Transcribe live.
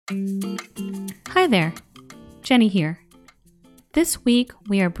Hi there, Jenny here. This week,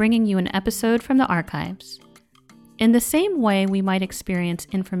 we are bringing you an episode from the archives. In the same way we might experience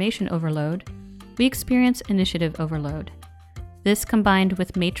information overload, we experience initiative overload. This combined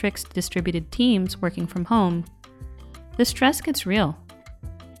with matrix distributed teams working from home, the stress gets real.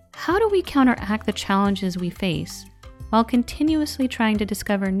 How do we counteract the challenges we face while continuously trying to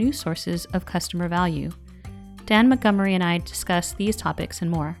discover new sources of customer value? Dan Montgomery and I discuss these topics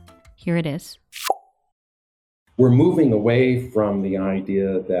and more. Here it is. We're moving away from the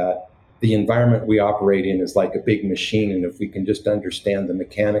idea that the environment we operate in is like a big machine, and if we can just understand the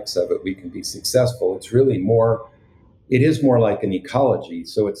mechanics of it, we can be successful. It is more like an ecology.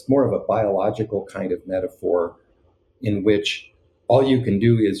 So it's more of a biological kind of metaphor in which all you can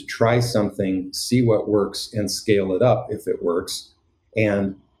do is try something, see what works, and scale it up if it works.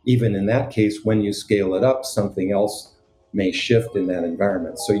 And even in that case, when you scale it up, something else may shift in that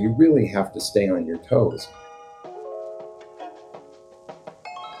environment. So you really have to stay on your toes.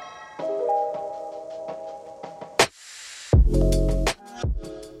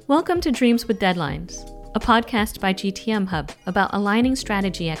 Welcome to Dreams with Deadlines, a podcast by GTM Hub about aligning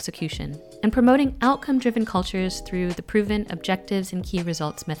strategy execution and promoting outcome-driven cultures through the proven objectives and key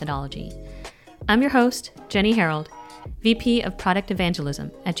results methodology. I'm your host, Jenny Harold, VP of Product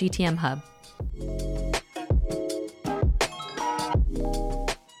Evangelism at GTM Hub.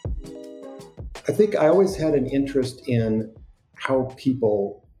 I think I always had an interest in how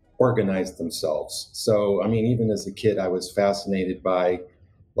people organize themselves. So, even as a kid, I was fascinated by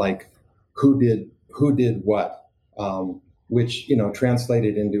who did what, which,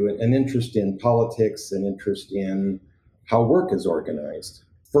 translated into an interest in politics, an interest in how work is organized.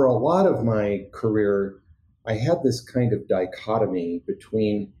 For a lot of my career, I had this kind of dichotomy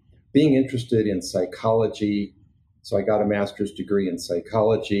between being interested in psychology. So I got a master's degree in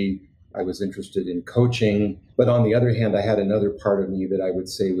psychology. I was interested in coaching. But on the other hand, I had another part of me that I would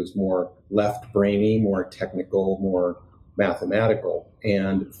say was more left brainy, more technical, more mathematical.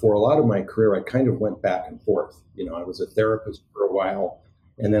 And for a lot of my career, I kind of went back and forth. I was a therapist for a while,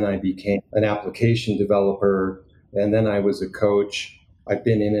 and then I became an application developer, and then I was a coach. I've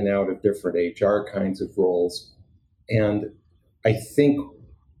been in and out of different HR kinds of roles. And I think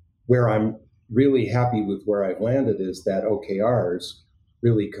where I'm really happy with where I've landed is that OKRs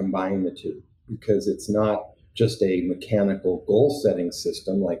really combine the two, because it's not just a mechanical goal-setting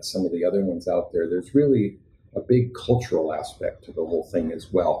system like some of the other ones out there. There's really a big cultural aspect to the whole thing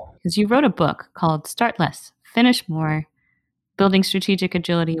as well. Because you wrote a book called Start Less, Finish More, Building Strategic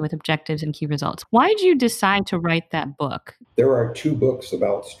Agility with Objectives and Key Results. Why did you decide to write that book? There are 2 books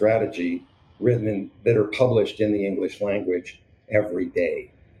about strategy that are published in the English language every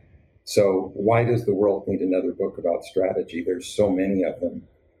day. So why does the world need another book about strategy? There's so many of them.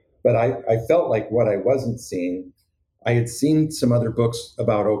 But I felt like what I wasn't seeing, I had seen some other books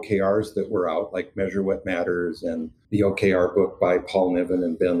about OKRs that were out, like Measure What Matters and the OKR book by Paul Niven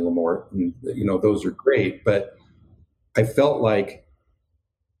and Ben Lamort. And, those are great. But I felt like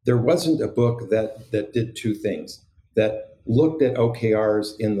there wasn't a book that did 2 things, that looked at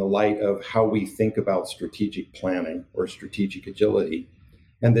OKRs in the light of how we think about strategic planning or strategic agility,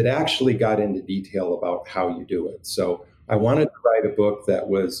 and that actually got into detail about how you do it. So I wanted to write a book that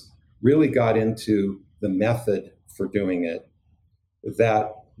really got into the method for doing it,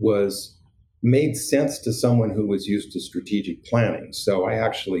 that made sense to someone who was used to strategic planning. So I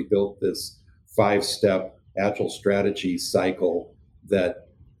actually built this 5-step agile strategy cycle that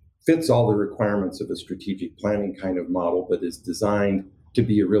fits all the requirements of a strategic planning kind of model, but is designed to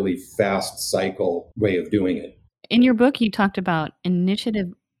be a really fast cycle way of doing it. In your book, you talked about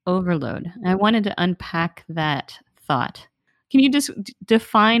initiative overload. I wanted to unpack that thought. Can you just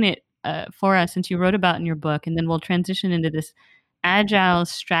define it for us, since you wrote about it in your book, and then we'll transition into this agile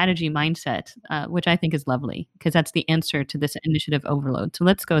strategy mindset, which I think is lovely, because that's the answer to this initiative overload. So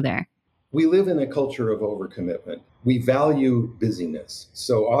let's go there. We live in a culture of overcommitment. We value busyness.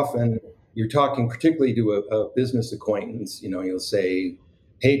 So often you're talking particularly to a business acquaintance, you'll say,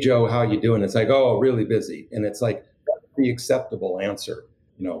 "Hey, Joe, how you doing?" It's like, "Oh, really busy." And it's like, that's the acceptable answer.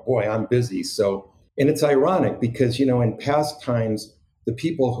 "Boy, I'm busy." And it's ironic because, in past times, the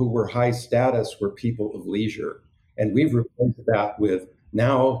people who were high status were people of leisure. And we've replaced that with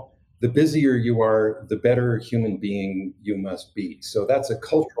now, the busier you are, the better human being you must be. So that's a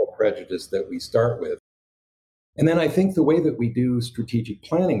cultural prejudice that we start with. And then I think the way that we do strategic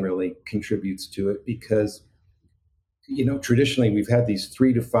planning really contributes to it, because, traditionally we've had these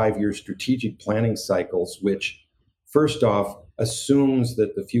 3 to 5 year strategic planning cycles, which first off assumes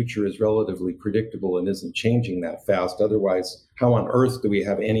that the future is relatively predictable and isn't changing that fast. Otherwise, how on earth do we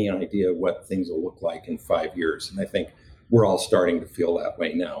have any idea what things will look like in 5 years? And I think we're all starting to feel that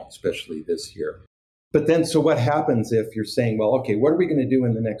way now, especially this year. But then, so what happens if you're saying, well, okay, what are we going to do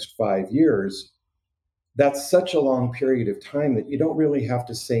in the next 5 years? That's such a long period of time that you don't really have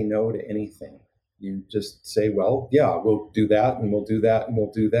to say no to anything. You just say, well, yeah, we'll do that and we'll do that and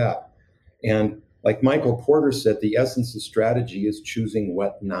we'll do that. And like Michael Porter said, the essence of strategy is choosing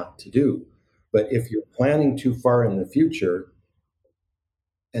what not to do. But if you're planning too far in the future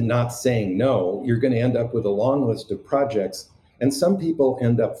and not saying no, you're going to end up with a long list of projects. And some people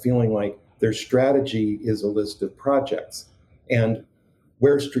end up feeling like their strategy is a list of projects. And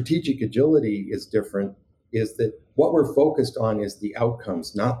where strategic agility is different is that what we're focused on is the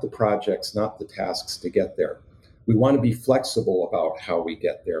outcomes, not the projects, not the tasks to get there. We want to be flexible about how we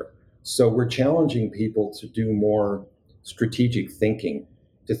get there. So we're challenging people to do more strategic thinking,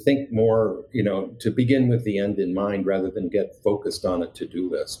 to think more, to begin with the end in mind rather than get focused on a to-do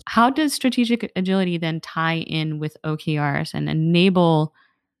list. How does strategic agility then tie in with OKRs and enable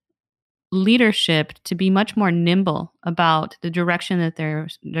leadership to be much more nimble about the direction that they're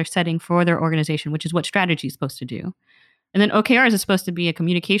setting for their organization, which is what strategy is supposed to do? And then OKRs is supposed to be a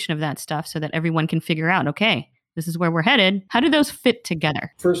communication of that stuff so that everyone can figure out, okay, this is where we're headed. How do those fit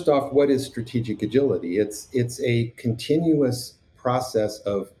together? First off, what is strategic agility? It's a continuous process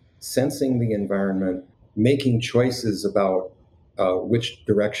of sensing the environment, making choices about which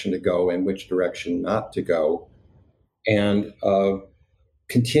direction to go and which direction not to go, and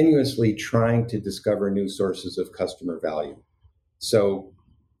continuously trying to discover new sources of customer value. So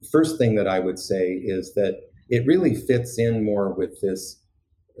the first thing that I would say is that it really fits in more with this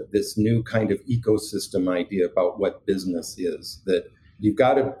new kind of ecosystem idea about what business is, that you've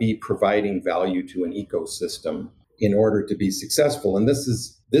got to be providing value to an ecosystem in order to be successful. And this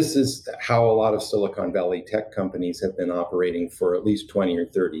is how a lot of Silicon Valley tech companies have been operating for at least 20 or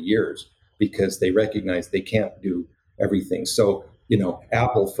 30 years, because they recognize they can't do everything. So,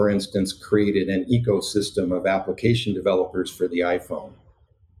 Apple, for instance, created an ecosystem of application developers for the iPhone.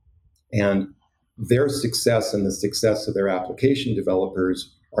 And their success and the success of their application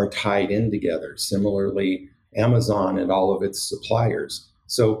developers are tied in together. Similarly, Amazon and all of its suppliers.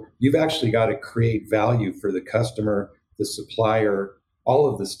 So you've actually got to create value for the customer, the supplier, all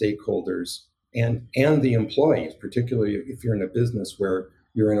of the stakeholders, and the employees, particularly if you're in a business where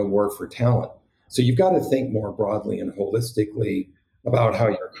you're in a war for talent. So you've got to think more broadly and holistically about how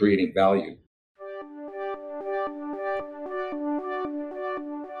you're creating value.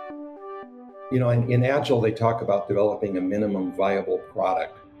 In Agile, they talk about developing a minimum viable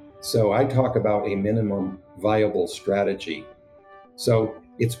product. So I talk about a minimum viable strategy. So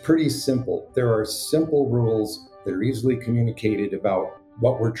it's pretty simple. There are simple rules that are easily communicated about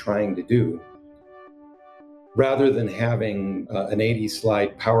what we're trying to do, rather than having an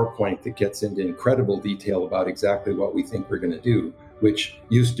 80-slide PowerPoint that gets into incredible detail about exactly what we think we're going to do, which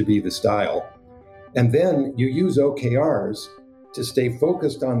used to be the style. And then you use OKRs to stay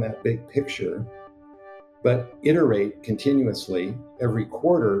focused on that big picture, but iterate continuously every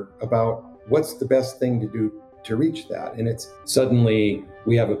quarter about what's the best thing to do to reach that. And it's suddenly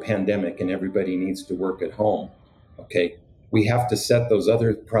we have a pandemic and everybody needs to work at home. Okay, we have to set those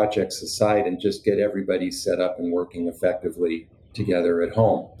other projects aside and just get everybody set up and working effectively together at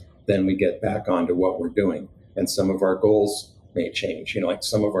home. Then we get back onto what we're doing. And some of our goals may change. Like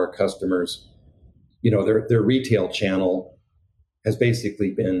some of our customers, their retail channel has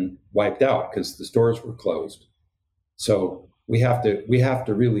basically been wiped out because the stores were closed. So we have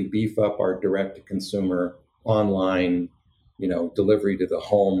to really beef up our direct to consumer online, delivery to the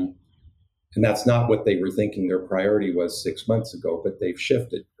home. And that's not what they were thinking their priority was 6 months ago, but they've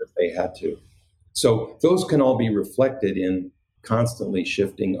shifted if they had to. So those can all be reflected in constantly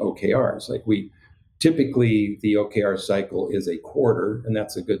shifting OKRs. Like typically the OKR cycle is a quarter, and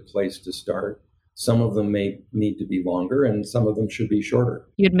that's a good place to start. Some of them may need to be longer and some of them should be shorter.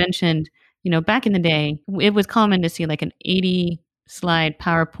 You had mentioned, back in the day, it was common to see like an 80-slide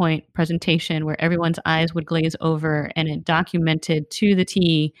PowerPoint presentation where everyone's eyes would glaze over and it documented to the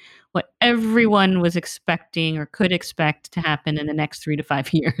T what everyone was expecting or could expect to happen in the next 3 to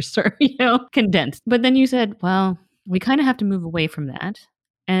 5 years, or, condensed. But then you said, well, we kind of have to move away from that.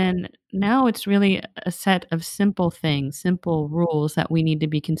 And now it's really a set of simple things, simple rules that we need to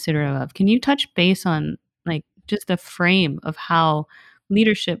be considerate of. Can you touch base on like just a frame of how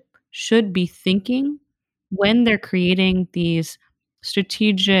leadership should be thinking when they're creating these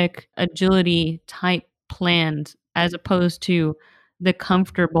strategic agility type plans, as opposed to the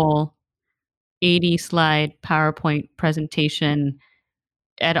comfortable 80 slide PowerPoint presentation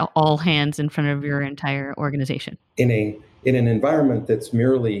at all hands in front of your entire organization. In an environment that's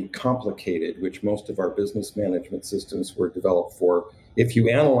merely complicated, which most of our business management systems were developed for, if you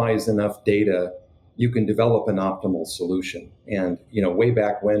analyze enough data, you can develop an optimal solution. And, way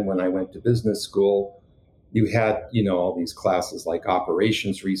back when I went to business school, you had, all these classes like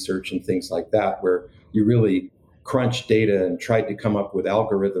operations research and things like that, where you really crunched data and tried to come up with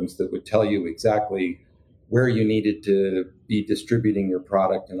algorithms that would tell you exactly where you needed to be distributing your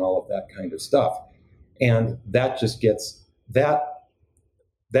product and all of that kind of stuff. And that just gets that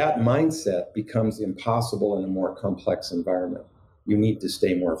mindset becomes impossible in a more complex environment. You need to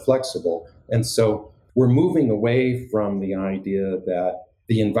stay more flexible. And so we're moving away from the idea that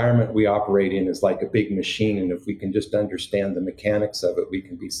the environment we operate in is like a big machine, and if we can just understand the mechanics of it, we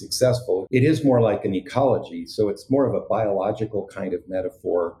can be successful. It is more like an ecology. So it's more of a biological kind of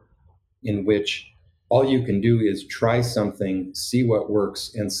metaphor in which all you can do is try something, see what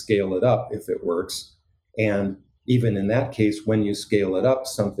works, and scale it up if it works. And even in that case, when you scale it up,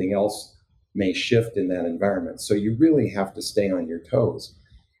 something else may shift in that environment. So you really have to stay on your toes.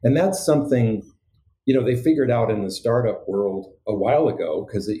 And that's something, they figured out in the startup world a while ago,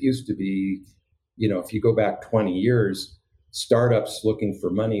 because it used to be, if you go back 20 years, startups looking for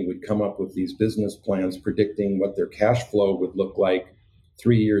money would come up with these business plans predicting what their cash flow would look like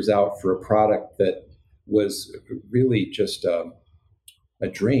 3 years out for a product that was really just a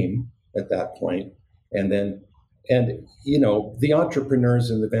dream at that point. And the entrepreneurs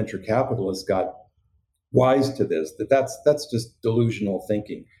and the venture capitalists got wise to this, that's just delusional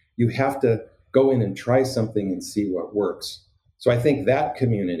thinking. You have to go in and try something and see what works. So I think that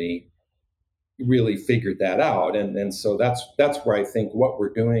community really figured that out. And so that's where I think what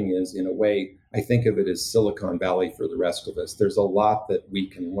we're doing is, in a way, I think of it as Silicon Valley for the rest of us. There's a lot that we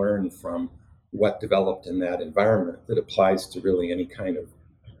can learn from what developed in that environment that applies to really any kind of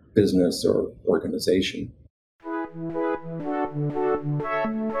business or organization.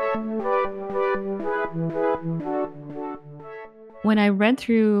 When I read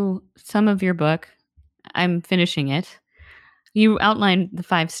through some of your book, I'm finishing it. You outlined the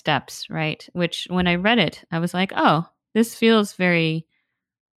 5 steps, right? Which when I read it, I was like, oh, this feels very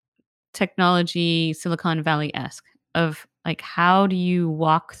technology Silicon Valley-esque, of like, how do you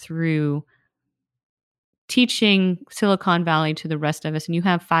walk through teaching Silicon Valley to the rest of us? And you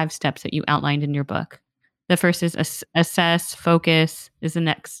have 5 steps that you outlined in your book. The first is assess, focus is the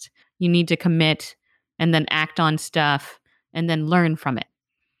next. You need to commit and then act on stuff and then learn from it.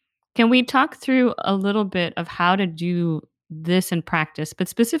 Can we talk through a little bit of how to do this in practice, but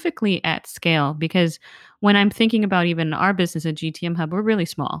specifically at scale? Because when I'm thinking about even our business at GTM Hub, we're really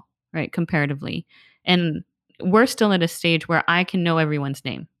small, right, comparatively. And we're still at a stage where I can know everyone's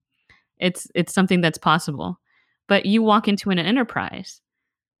name. It's something that's possible. But you walk into an enterprise,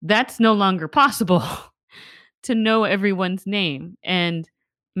 that's no longer possible to know everyone's name, and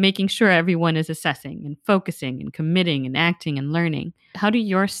making sure everyone is assessing and focusing and committing and acting and learning. How do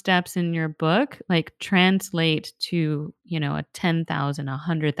your steps in your book translate to, a 10,000,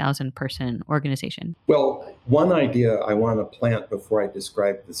 100,000 person organization? Well, one idea I want to plant before I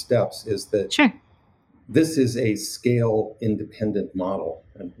describe the steps is that Sure. This is a scale independent model.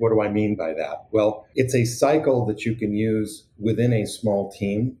 And what do I mean by that? Well, it's a cycle that you can use within a small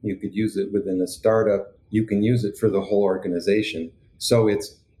team. You could use it within a startup. You can use it for the whole organization. So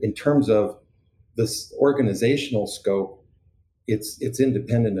it's, in terms of this organizational scope, it's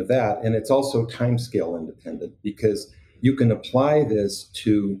independent of that. And it's also timescale independent, because you can apply this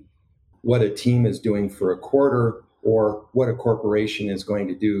to what a team is doing for a quarter or what a corporation is going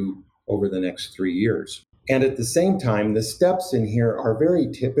to do over the next 3 years. And at the same time, the steps in here are very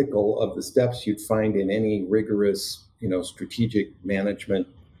typical of the steps you'd find in any rigorous, strategic management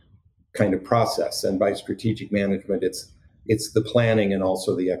kind of process. And by strategic management, it's the planning and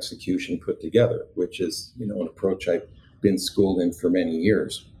also the execution put together, which is, an approach I've been schooled in for many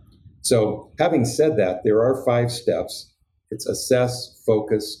years. So having said that, there are 5 steps. It's assess,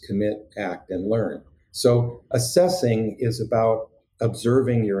 focus, commit, act, and learn. So assessing is about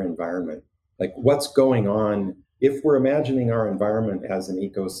observing your environment, like what's going on. If we're imagining our environment as an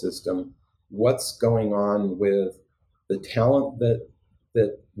ecosystem, what's going on with the talent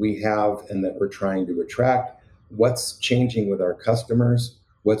that we have and that we're trying to attract? What's changing with our customers?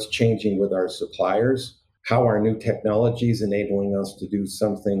 What's changing with our suppliers? How are new technologies enabling us to do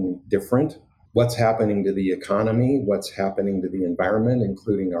something different? What's happening to the economy? What's happening to the environment,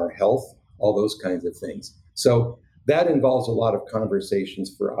 including our health? All those kinds of things. So that involves a lot of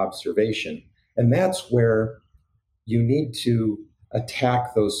conversations for observation. And that's where you need to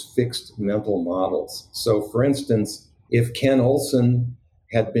attack those fixed mental models. So, for instance, if Ken Olson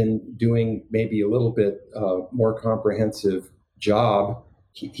had been doing maybe a little bit more comprehensive job,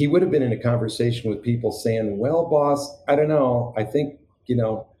 he would have been in a conversation with people saying, well, boss, I don't know. I think,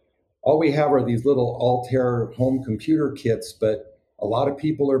 all we have are these little Altair home computer kits, but a lot of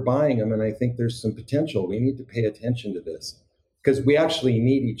people are buying them. And I think there's some potential. We need to pay attention to this because we actually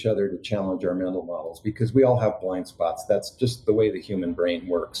need each other to challenge our mental models because we all have blind spots. That's just the way the human brain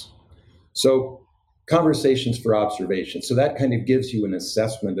works. So conversations for observation. So that kind of gives you an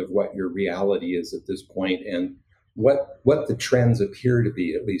assessment of what your reality is at this point and what the trends appear to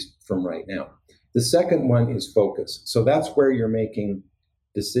be, at least from right now. The second one is focus. So that's where you're making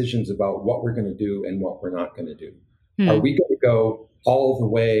decisions about what we're going to do and what we're not going to do. Are we going to go all the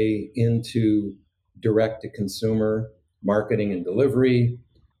way into direct to consumer marketing and delivery?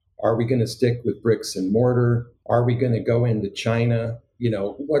 Are we going to stick with bricks and mortar? Are we going to go into China?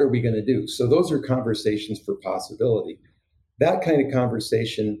 What are we going to do? So those are conversations for possibility. That kind of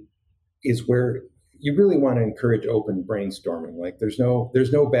conversation is where you really want to encourage open brainstorming. Like there's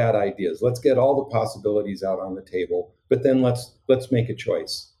no bad ideas. Let's get all the possibilities out on the table, but then let's make a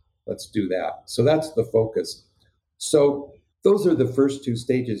choice. Let's do that. So that's the focus. So those are the first two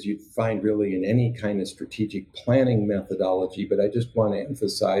stages you'd find really in any kind of strategic planning methodology. But I just want to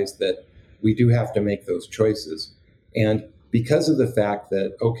emphasize that we do have to make those choices. And because of the fact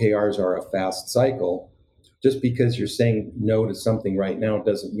that OKRs are a fast cycle, just because you're saying no to something right now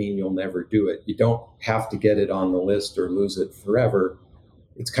doesn't mean you'll never do it. You don't have to get it on the list or lose it forever.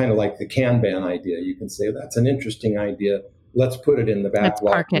 It's kind of like the Kanban idea. You can say, that's an interesting idea. Let's put it in the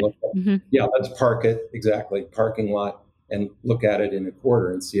backlog. Yeah, let's park it. Exactly. Parking lot and look at it in a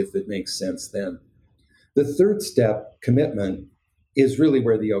quarter and see if it makes sense then. The third step, commitment, is really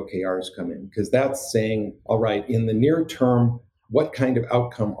where the OKRs come in, because that's saying, all right, in the near term, what kind of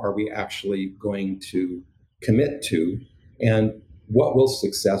outcome are we actually going to commit to, and what will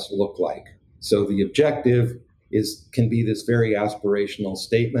success look like? So the objective can be this very aspirational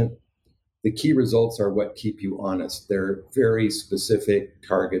statement. The key results are what keep you honest. They're very specific,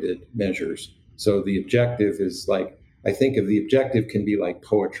 targeted measures. So the objective is I think of the objective can be like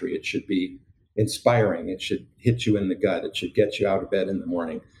poetry. It should be inspiring. It should hit you in the gut. It should get you out of bed in the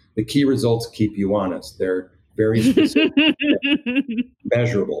morning. The key results keep you honest. They're very specific,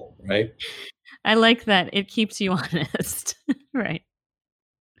 measurable, right? I like that. It keeps you honest. Right.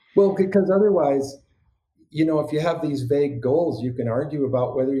 Well, because otherwise, if you have these vague goals, you can argue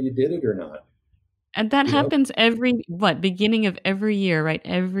about whether you did it or not. And that happens beginning of every year, right?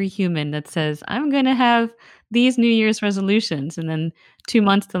 Every human that says, I'm going to have these New Year's resolutions. And then 2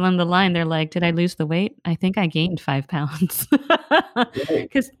 months down the line, they're like, did I lose the weight? I think I gained 5 pounds.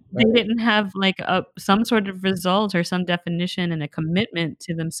 Because they didn't have some sort of result or some definition and a commitment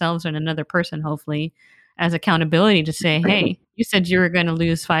to themselves and another person, hopefully, as accountability to say, hey, you said you were going to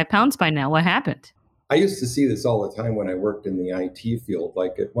lose 5 pounds by now. What happened? I used to see this all the time when I worked in the IT field.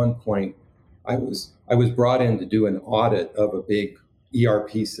 Like at one point, I was brought in to do an audit of a big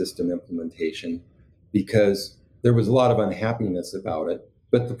ERP system implementation because there was a lot of unhappiness about it.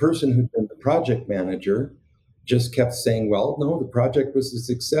 But the person who'd been the project manager just kept saying, well, no, the project was a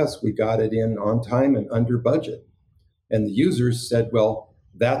success. We got it in on time and under budget. And the users said, well,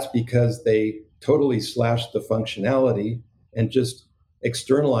 that's because they totally slashed the functionality and just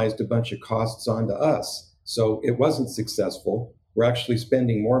externalized a bunch of costs onto us. So it wasn't successful. We're actually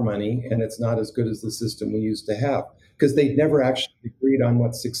spending more money, and it's not as good as the system we used to have, because they'd never actually agreed on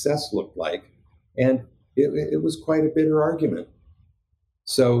what success looked like. And it was quite a bitter argument.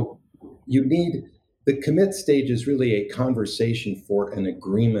 So you need, the commit stage is really a conversation for an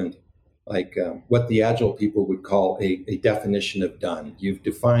agreement, like what the Agile people would call a definition of done. You've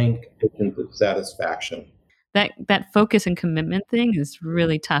defined conditions of satisfaction. That focus and commitment thing is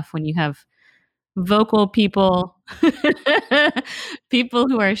really tough when you have vocal people, people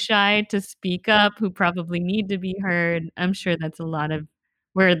who are shy to speak up, who probably need to be heard. I'm sure that's a lot of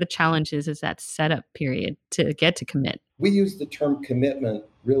where the challenge is that setup period to get to commit. We use the term commitment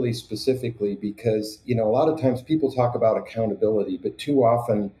really specifically because, a lot of times people talk about accountability, but too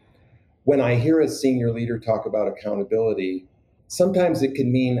often when I hear a senior leader talk about accountability, sometimes it can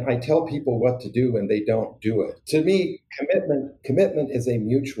mean I tell people what to do and they don't do it. To me, commitment is a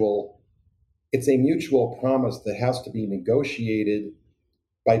mutual promise that has to be negotiated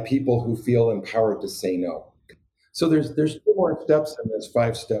by people who feel empowered to say no. So there's 2 more steps in this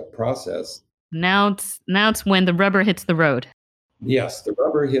 5-step process. Now it's when the rubber hits the road. Yes, the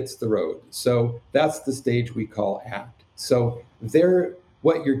rubber hits the road. So that's the stage we call act. So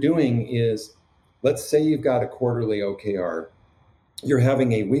what you're doing is, let's say you've got a quarterly OKR. you're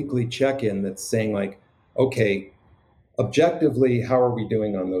having a weekly check-in that's saying like, okay, objectively, how are we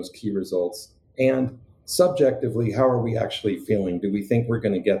doing on those key results? And subjectively, how are we actually feeling? Do we think we're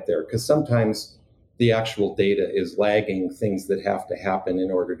going to get there? Because sometimes the actual data is lagging things that have to happen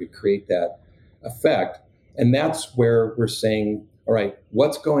in order to create that effect. And that's where we're saying, all right,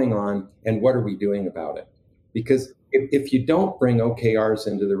 what's going on and what are we doing about it? Because if you don't bring OKRs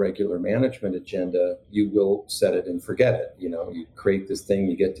into the regular management agenda, you will set it and forget it. You create this thing,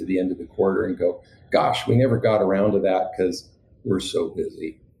 you get to the end of the quarter and go, gosh, we never got around to that because we're so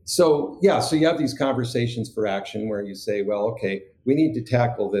busy. So you have these conversations for action where you say, well, okay, we need to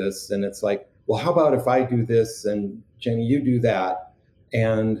tackle this. And it's like, well, how about if I do this and Jenny, you do that?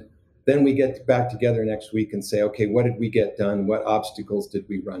 And then we get back together next week and say, okay, what did we get done? What obstacles did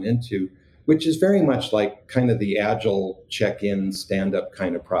we run into? Which is very much like kind of the agile check-in, stand-up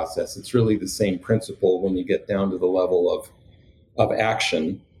kind of process. It's really the same principle when you get down to the level of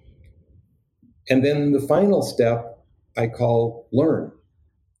action. And then the final step I call learn.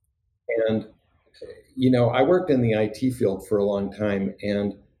 And, I worked in the IT field for a long time,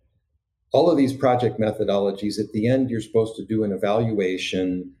 and all of these project methodologies, at the end, you're supposed to do an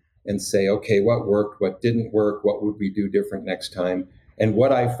evaluation and say, okay, what worked, what didn't work, what would we do different next time? And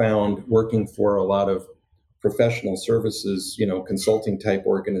what I found working for a lot of professional services, consulting type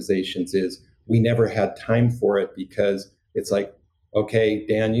organizations is we never had time for it because it's like, okay,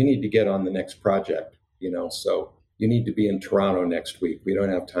 Dan, you need to get on the next project, so you need to be in Toronto next week. We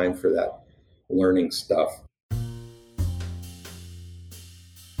don't have time for that learning stuff.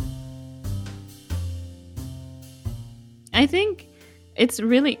 I think it's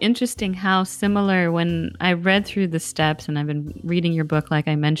really interesting how similar when I read through the steps, and I've been reading your book, like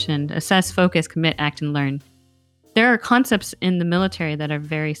I mentioned, Assess, Focus, Commit, Act, and Learn. There are concepts in the military that are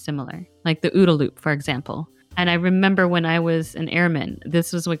very similar, like the OODA loop, for example. And I remember when I was an airman,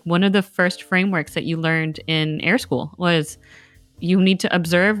 this was like one of the first frameworks that you learned in air school was you need to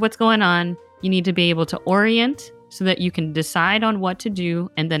observe what's going on. You need to be able to orient so that you can decide on what to do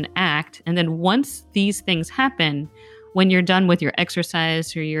and then act. And then once these things happen, when you're done with your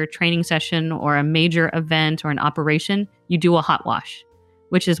exercise or your training session or a major event or an operation, you do a hot wash,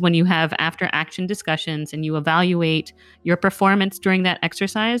 which is when you have after action discussions and you evaluate your performance during that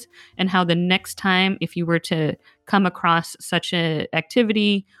exercise and how the next time, if you were to come across such an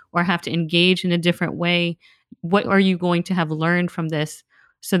activity or have to engage in a different way, what are you going to have learned from this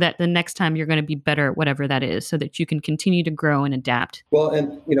so that the next time you're going to be better at whatever that is so that you can continue to grow and adapt? Well,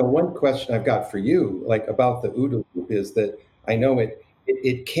 and one question I've got for you, like about the OODA loop, is that I know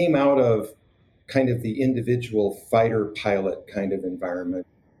it came out of kind of the individual fighter pilot kind of environment.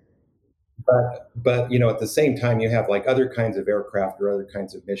 But at the same time, you have like other kinds of aircraft or other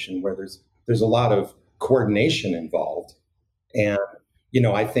kinds of mission where there's a lot of coordination involved. And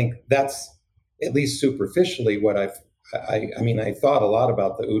I think that's at least superficially what I thought a lot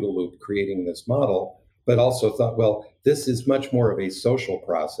about the OODA loop creating this model, but also thought, well, this is much more of a social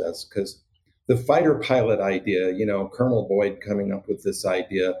process because the fighter pilot idea, Colonel Boyd coming up with this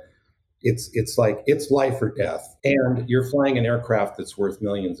idea, it's like it's life or death, and you're flying an aircraft that's worth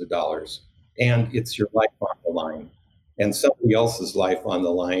millions of dollars, and it's your life on the line, and somebody else's life on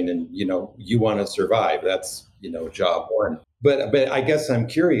the line, and you want to survive. That's job one. But I guess I'm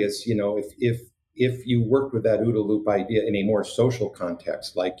curious, if you worked with that OODA loop idea in a more social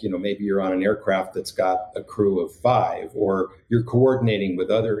context, like maybe you're on an aircraft that's got a crew of 5, or you're coordinating with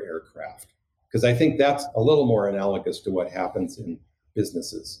other aircraft, because I think that's a little more analogous to what happens in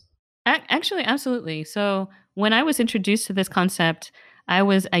businesses. Actually, absolutely. So when I was introduced to this concept, I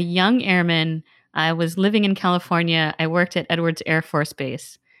was a young airman. I was living in California. I worked at Edwards Air Force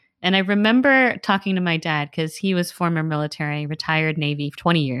Base. And I remember talking to my dad because he was former military, retired Navy,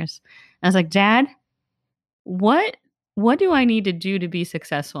 20 years. I was like, Dad, what what do I need to do to be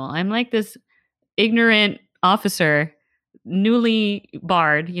successful? I'm like this ignorant officer, newly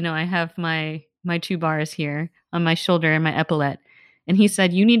barred. I have my 2 bars here on my shoulder and my epaulette. And he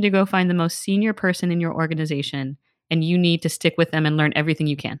said, "You need to go find the most senior person in your organization and you need to stick with them and learn everything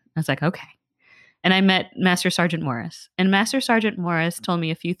you can." I was like, "Okay." And I met Master Sergeant Morris. And Master Sergeant Morris told me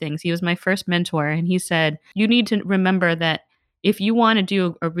a few things. He was my first mentor. And he said, "You need to remember that if you want to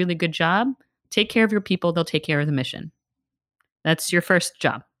do a really good job, take care of your people, they'll take care of the mission. That's your first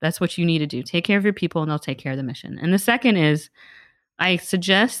job. That's what you need to do. Take care of your people and they'll take care of the mission." And the second is, I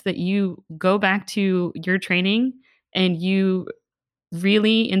suggest that you go back to your training and you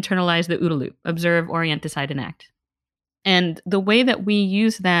really internalize the OODA loop: observe, orient, decide, and act. And the way that we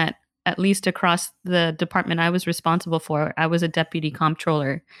use that, at least across the department I was responsible for, I was a deputy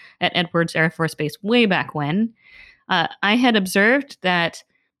comptroller at Edwards Air Force Base way back when. I had observed that,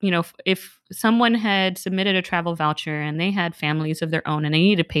 if someone had submitted a travel voucher and they had families of their own and they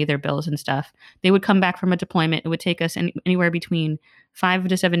needed to pay their bills and stuff, they would come back from a deployment. It would take us anywhere between 5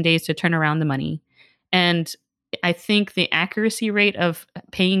 to 7 days to turn around the money. And I think the accuracy rate of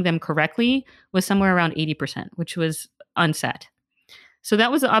paying them correctly was somewhere around 80%, which was unset. So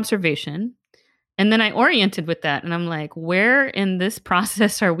that was the observation. And then I oriented with that and I'm like, where in this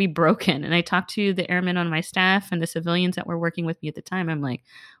process are we broken? And I talked to the airmen on my staff and the civilians that were working with me at the time. I'm like,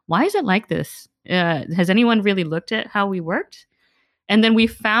 why is it like this? Has anyone really looked at how we worked? And then we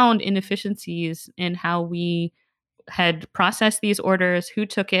found inefficiencies in how we had processed these orders, who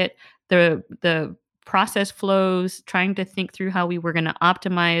took it, the process flows, trying to think through how we were going to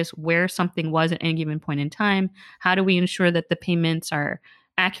optimize where something was at any given point in time. How do we ensure that the payments are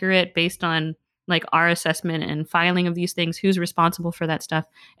accurate based on like our assessment and filing of these things? Who's responsible for that stuff?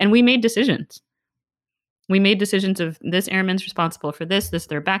 And we made decisions. We made decisions of this airman's responsible for this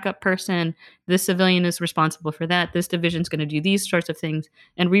their backup person, this civilian is responsible for that, this division's going to do these sorts of things.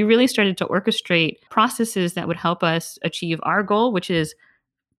 And we really started to orchestrate processes that would help us achieve our goal, which is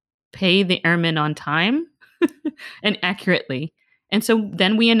pay the airmen on time and accurately. And so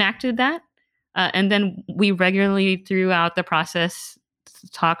then we enacted that. And then we regularly throughout the process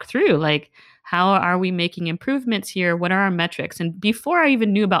talk through like, how are we making improvements here? What are our metrics? And before I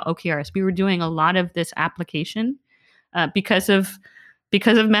even knew about OKRs, we were doing a lot of this application because of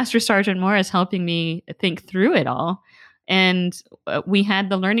Master Sergeant Morris helping me think through it all. And we had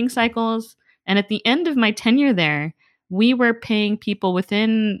the learning cycles. And at the end of my tenure there, we were paying people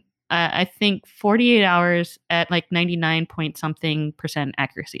within, I think, 48 hours at like 99 point something %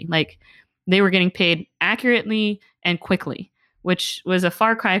 accuracy. Like they were getting paid accurately and quickly, which was a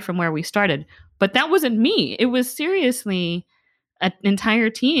far cry from where we started. But that wasn't me. It was seriously an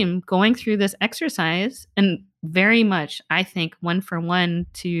entire team going through this exercise, and very much, I think, one for one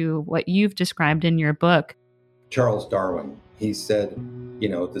to what you've described in your book. Charles Darwin, he said,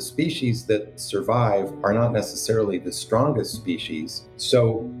 the species that survive are not necessarily the strongest species.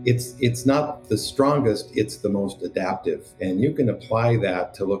 So it's not the strongest, it's the most adaptive. And you can apply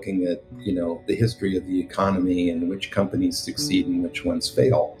that to looking at, the history of the economy and which companies succeed and which ones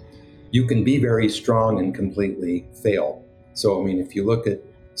fail. You can be very strong and completely fail. So, if you look at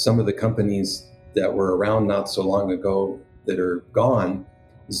some of the companies that were around not so long ago that are gone,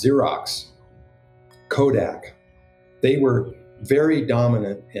 Xerox, Kodak, they were very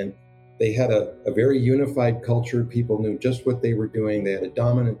dominant and they had a very unified culture. People knew just what they were doing. They had a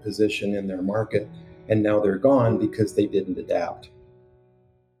dominant position in their market, and now they're gone because they didn't adapt.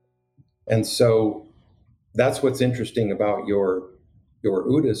 And so that's what's interesting about your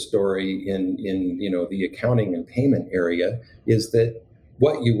UTA story in the accounting and payment area, is that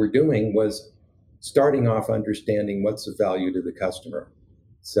what you were doing was starting off understanding what's of value to the customer.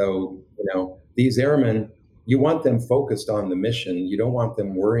 So, these airmen, you want them focused on the mission. You don't want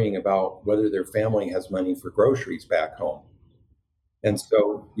them worrying about whether their family has money for groceries back home. And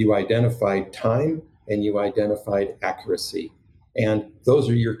so you identified time and you identified accuracy. And those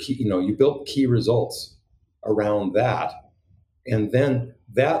are your key, you built key results around that. And then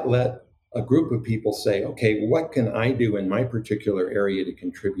that let a group of people say, okay, what can I do in my particular area to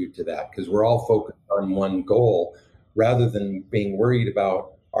contribute to that? Because we're all focused on one goal rather than being worried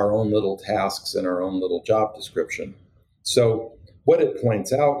about our own little tasks and our own little job description. So what it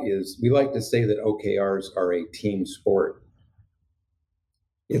points out is we like to say that OKRs are a team sport.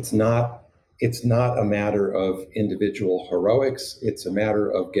 It's not a matter of individual heroics. It's a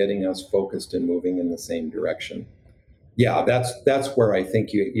matter of getting us focused and moving in the same direction. Yeah, that's where I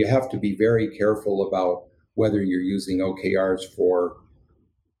think you have to be very careful about whether you're using OKRs for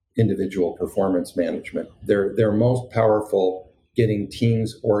individual performance management. They're most powerful getting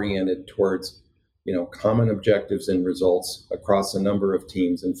teams oriented towards, common objectives and results across a number of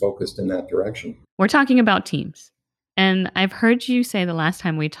teams and focused in that direction. We're talking about teams. And I've heard you say the last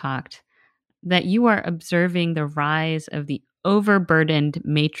time we talked that you are observing the rise of the overburdened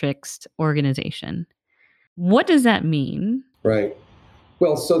matrixed organization. What does that mean? Right.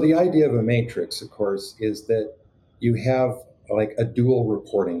 Well, so the idea of a matrix, of course, is that you have like a dual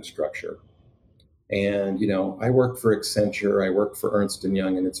reporting structure. And, I work for Accenture, I work for Ernst &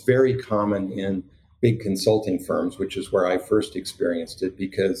 Young, and it's very common in big consulting firms, which is where I first experienced it,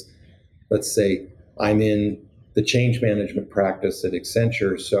 because let's say I'm in the change management practice at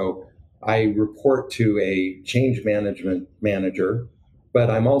Accenture. So I report to a change management manager, but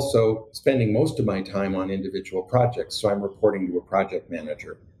I'm also spending most of my time on individual projects. So I'm reporting to a project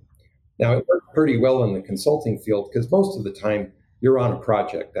manager. Now, it works pretty well in the consulting field because most of the time you're on a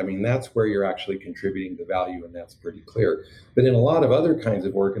project. I mean, that's where you're actually contributing the value, and that's pretty clear. But in a lot of other kinds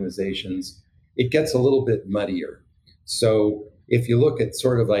of organizations, it gets a little bit muddier. So if you look at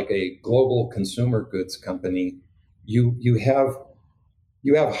sort of like a global consumer goods company, you have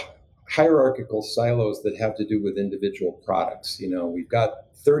hierarchical silos that have to do with individual products. We've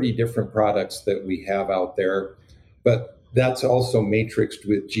got 30 different products that we have out there, but that's also matrixed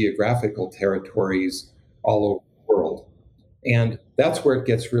with geographical territories all over the world. And that's where it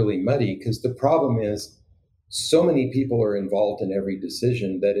gets really muddy, because the problem is so many people are involved in every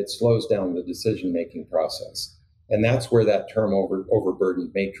decision that it slows down the decision-making process. And that's where that term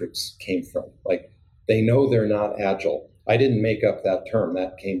overburdened matrix came from. Like, they know they're not agile. I didn't make up that term.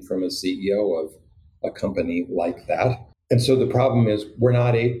 That came from a CEO of a company like that. And so the problem is we're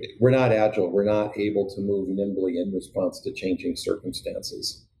not agile. We're not able to move nimbly in response to changing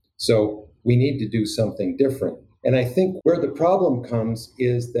circumstances. So we need to do something different. And I think where the problem comes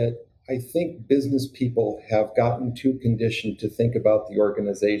is that I think business people have gotten too conditioned to think about the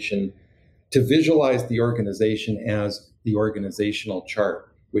organization, to visualize the organization as the organizational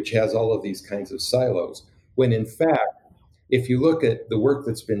chart, which has all of these kinds of silos, when in fact, if you look at the work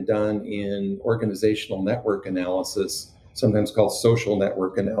that's been done in organizational network analysis, sometimes called social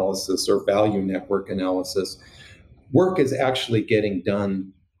network analysis or value network analysis, work is actually getting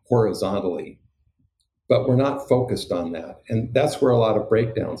done horizontally, but we're not focused on that. And that's where a lot of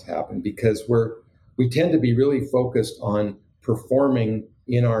breakdowns happen, because we tend to be really focused on performing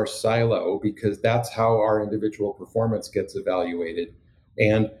in our silo, because that's how our individual performance gets evaluated.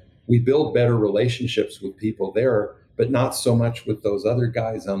 And we build better relationships with people there, but not so much with those other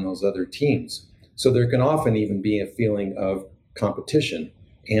guys on those other teams. So there can often even be a feeling of competition.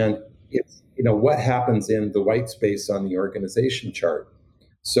 And it's, what happens in the white space on the organization chart.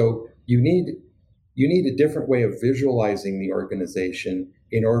 So you need a different way of visualizing the organization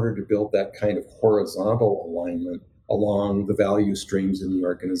in order to build that kind of horizontal alignment along the value streams in the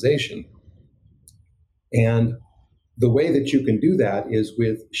organization. And the way that you can do that is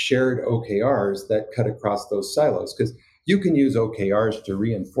with shared OKRs that cut across those silos, because you can use OKRs to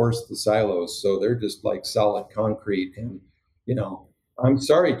reinforce the silos so they're just like solid concrete. And, I'm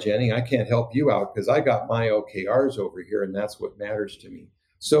sorry, Jenny, I can't help you out because I got my OKRs over here and that's what matters to me.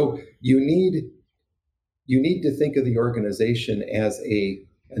 So you need to think of the organization as an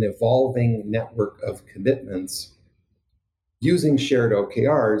evolving network of commitments, using shared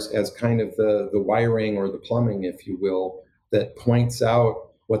OKRs as kind of the wiring or the plumbing, if you will, that points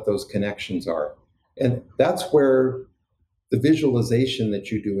out what those connections are. And that's where the visualization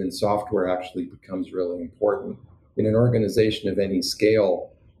that you do in software actually becomes really important. In an organization of any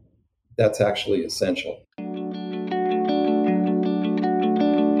scale, that's actually essential.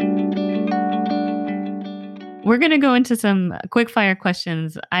 We're going to go into some quick fire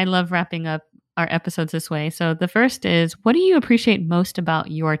questions. I love wrapping up our episodes this way. So the first is, what do you appreciate most about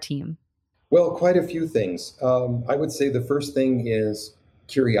your team? Well, quite a few things. I would say the first thing is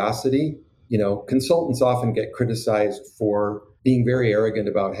curiosity. Consultants often get criticized for being very arrogant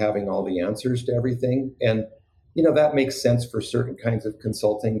about having all the answers to everything. And, that makes sense for certain kinds of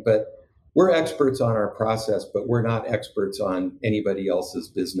consulting, but we're experts on our process, but we're not experts on anybody else's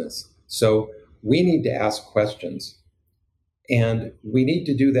business. So we need to ask questions. And we need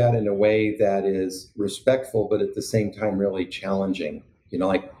to do that in a way that is respectful, but at the same time, really challenging.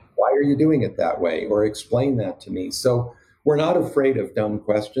 Like, why are you doing it that way? Or explain that to me. So we're not afraid of dumb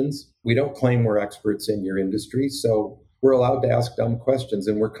questions. We don't claim we're experts in your industry. So we're allowed to ask dumb questions,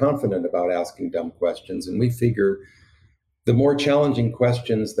 and we're confident about asking dumb questions. And we figure the more challenging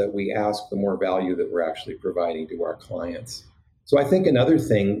questions that we ask, the more value that we're actually providing to our clients. So I think another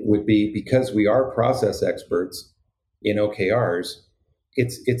thing would be, because we are process experts in OKRs,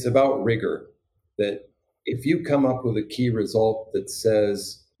 it's about rigor. That if you come up with a key result that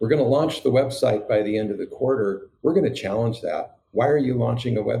says, we're going to launch the website by the end of the quarter, we're going to challenge that. Why are you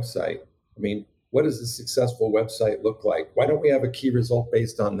launching a website? I mean, what does a successful website look like? Why don't we have a key result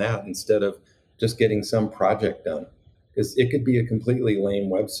based on that instead of just getting some project done? Because it could be a completely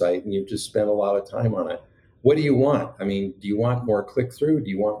lame website and you've just spent a lot of time on it. What do you want? I mean, do you want more click-through? Do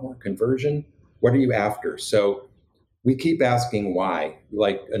you want more conversion? What are you after? So we keep asking why,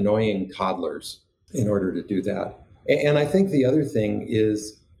 like annoying toddlers, in order to do that. And I think the other thing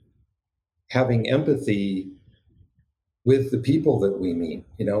is having empathy with the people that we meet.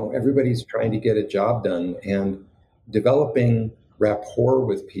 Everybody's trying to get a job done, and developing rapport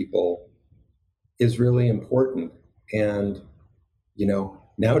with people is really important. And,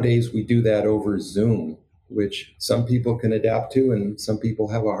 nowadays we do that over Zoom, which some people can adapt to and some people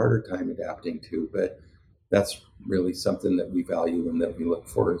have a harder time adapting to. But that's really something that we value and that we look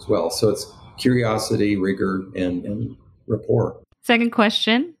for as well. So it's curiosity, rigor, and rapport. Second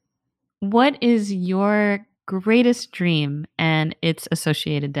question. What is your greatest dream and its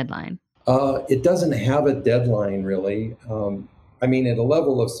associated deadline? It doesn't have a deadline, really. I mean, at a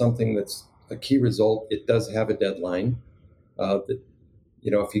level of something that's a key result, it does have a deadline.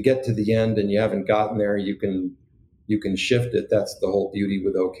 If you get to the end and you haven't gotten there, you can shift it. That's the whole beauty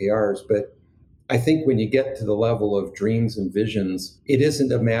with OKRs. But I think when you get to the level of dreams and visions, it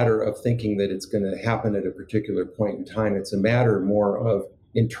isn't a matter of thinking that it's going to happen at a particular point in time. It's a matter more of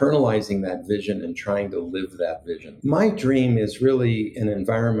internalizing that vision and trying to live that vision. My dream is really an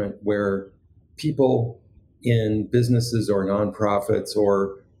environment where people in businesses or nonprofits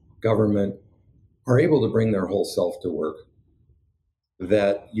or government are able to bring their whole self to work.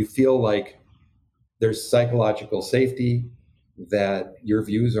 That you feel like there's psychological safety, that your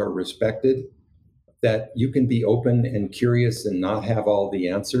views are respected, that you can be open and curious and not have all the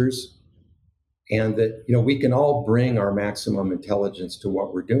answers, and that we can all bring our maximum intelligence to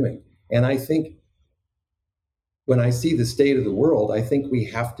what we're doing. And I think when I see the state of the world, I think we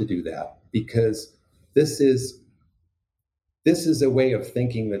have to do that, because this is a way of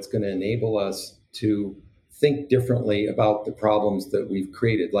thinking that's going to enable us to think differently about the problems that we've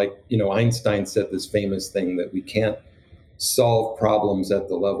created. Like, Einstein said this famous thing that we can't solve problems at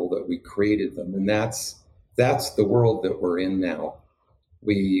the level that we created them. And that's the world that we're in now.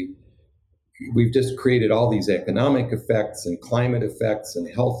 We've just created all these economic effects and climate effects and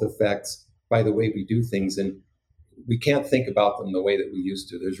health effects by the way we do things. And we can't think about them the way that we used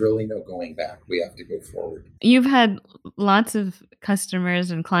to. There's really no going back. We have to go forward. You've had lots of customers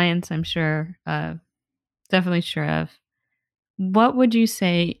and clients, I'm sure, definitely sure of. What would you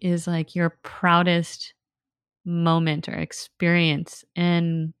say is like your proudest moment or experience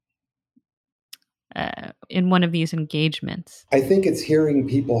in one of these engagements? I think it's hearing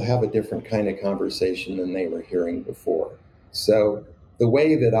people have a different kind of conversation than they were hearing before. So the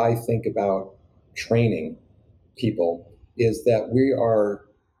way that I think about training people is that we are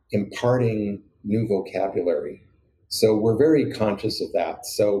imparting new vocabulary. So we're very conscious of that.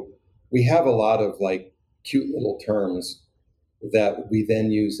 So we have a lot of like cute little terms that we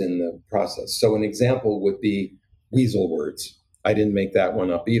then use in the process. So an example would be weasel words. I didn't make that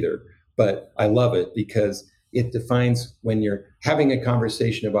one up either, but I love it because it defines when you're having a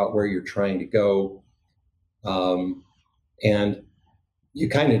conversation about where you're trying to go. And you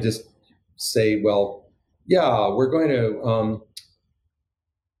kind of just say, well, yeah, we're going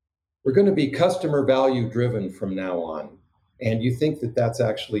to be customer value driven from now on. And you think that that's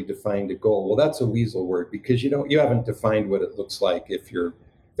actually defined a goal. Well, that's a weasel word because you haven't defined what it looks like if you're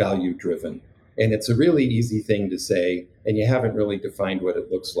value driven. And it's a really easy thing to say, and you haven't really defined what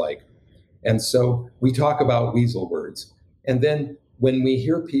it looks like. And so we talk about weasel words. And then when we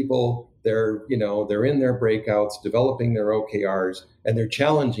hear people, they're in their breakouts, developing their OKRs, and they're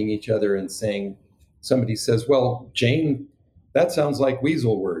challenging each other and saying, somebody says, well, Jane, that sounds like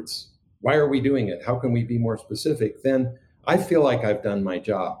weasel words. Why are we doing it? How can we be more specific? Then I feel like I've done my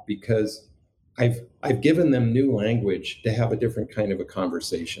job because I've given them new language to have a different kind of a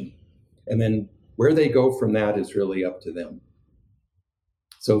conversation. And then where they go from that is really up to them.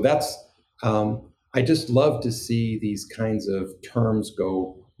 So that's, I just love to see these kinds of terms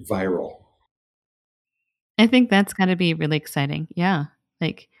go viral. I think that's got to be really exciting. Yeah.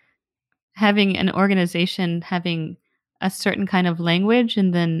 Like having an organization having a certain kind of language,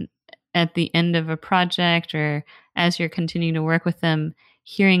 and then at the end of a project or as you're continuing to work with them,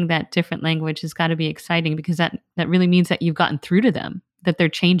 hearing that different language has got to be exciting because that really means that you've gotten through to them, that they're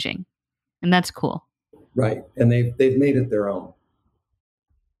changing. And that's cool. Right. And they've made it their own.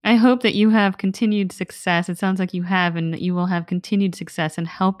 I hope that you have continued success. It sounds like you have, and that you will have continued success in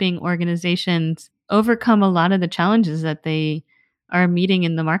helping organizations overcome a lot of the challenges that they are meeting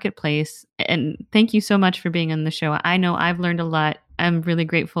in the marketplace. And thank you so much for being on the show. I know I've learned a lot. I'm really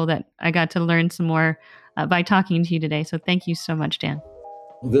grateful that I got to learn some more by talking to you today. So thank you so much, Dan.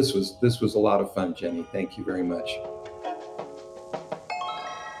 This was a lot of fun, Jenny. Thank you very much.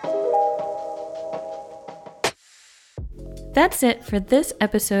 That's it for this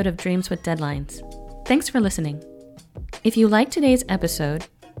episode of Dreams with Deadlines. Thanks for listening. If you liked today's episode,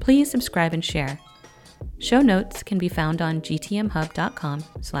 please subscribe and share. Show notes can be found on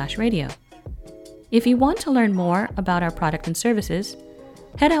gtmhub.com/radio. If you want to learn more about our product and services,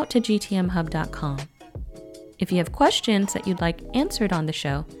 head out to gtmhub.com. If you have questions that you'd like answered on the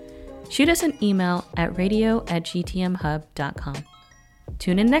show, shoot us an email at radio@gtmhub.com.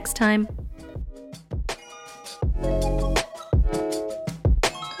 Tune in next time.